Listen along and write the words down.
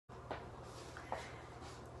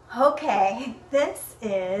Okay, this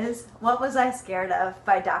is What Was I Scared Of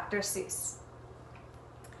by Dr. Seuss.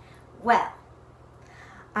 Well,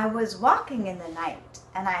 I was walking in the night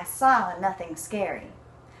and I saw nothing scary,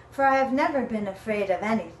 for I have never been afraid of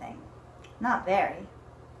anything, not very.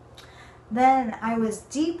 Then I was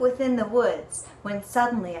deep within the woods when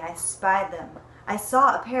suddenly I spied them. I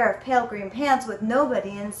saw a pair of pale green pants with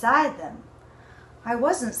nobody inside them. I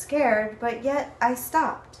wasn't scared, but yet I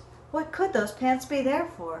stopped. What could those pants be there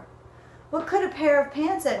for? What could a pair of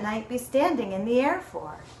pants at night be standing in the air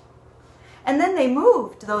for? And then they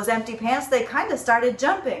moved, those empty pants. They kind of started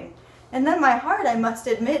jumping. And then my heart, I must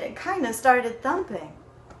admit, it kind of started thumping.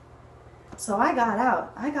 So I got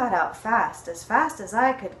out. I got out fast as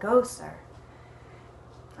I could go, sir.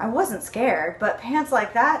 I wasn't scared, but pants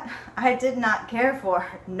like that, I did not care for.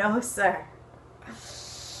 No, sir.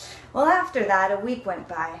 Well, after that, a week went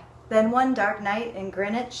by. Then one dark night in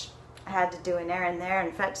Greenwich, I had to do an errand there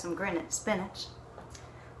and fetch some Greenwich spinach.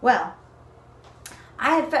 Well,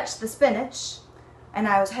 I had fetched the spinach, and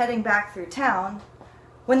I was heading back through town,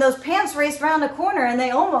 when those pants raced round a corner and they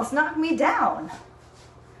almost knocked me down.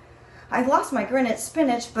 I lost my Greenwich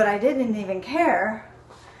spinach, but I didn't even care.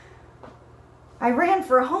 I ran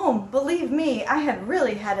for home. Believe me, I had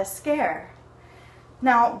really had a scare.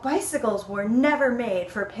 Now, bicycles were never made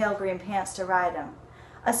for pale green pants to ride them,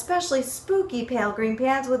 especially spooky pale green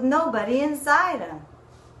pants with nobody inside them.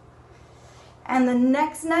 And the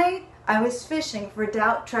next night, I was fishing for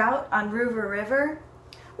trout on River River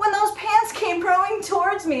when those pants came rowing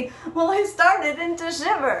towards me. Well, I started to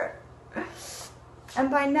shiver. And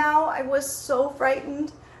by now, I was so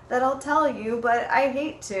frightened that I'll tell you, but I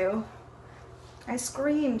hate to. I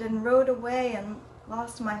screamed and rowed away and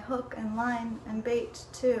lost my hook and line and bait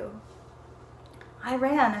too. I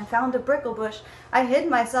ran and found a brickle bush. I hid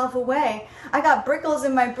myself away. I got brickles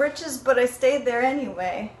in my britches, but I stayed there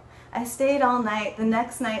anyway. I stayed all night, the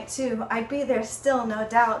next night too. I'd be there still, no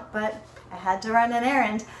doubt, but I had to run an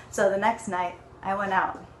errand, so the next night I went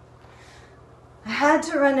out. I had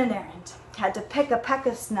to run an errand. Had to pick a peck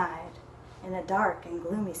of snide in a dark and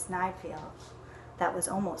gloomy snide field that was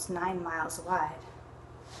almost 9 miles wide.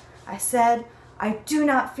 I said, I do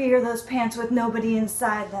not fear those pants with nobody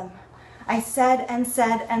inside them. I said and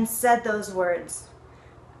said and said those words.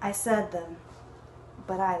 I said them,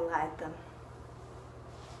 but I lied them.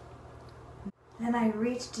 Then I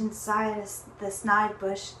reached inside the snide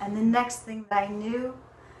bush, and the next thing that I knew,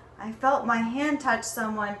 I felt my hand touch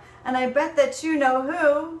someone, and I bet that you know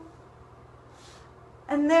who.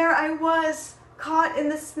 And there I was, caught in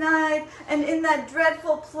the snide, and in that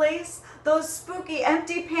dreadful place, those spooky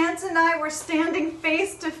empty pants and I were standing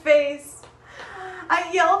face to face.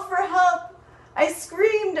 I yelled for help. I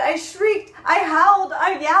screamed, I shrieked, I howled,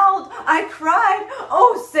 I yowled, I cried,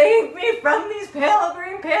 oh, save me from these pale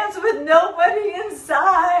green pants with nobody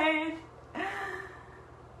inside.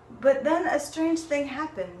 But then a strange thing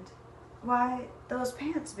happened. Why, those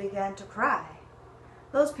pants began to cry.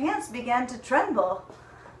 Those pants began to tremble.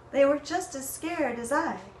 They were just as scared as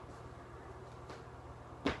I.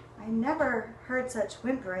 I never heard such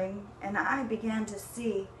whimpering, and I began to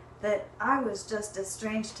see that I was just as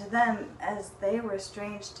strange to them as they were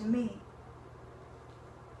strange to me.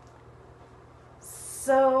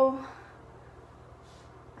 So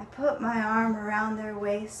I put my arm around their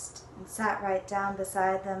waist and sat right down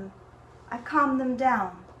beside them. I calmed them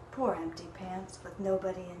down, poor empty pants with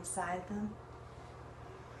nobody inside them.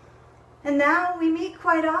 And now we meet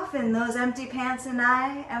quite often, those empty pants and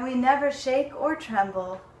I, and we never shake or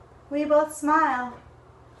tremble. We both smile,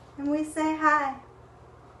 and we say hi.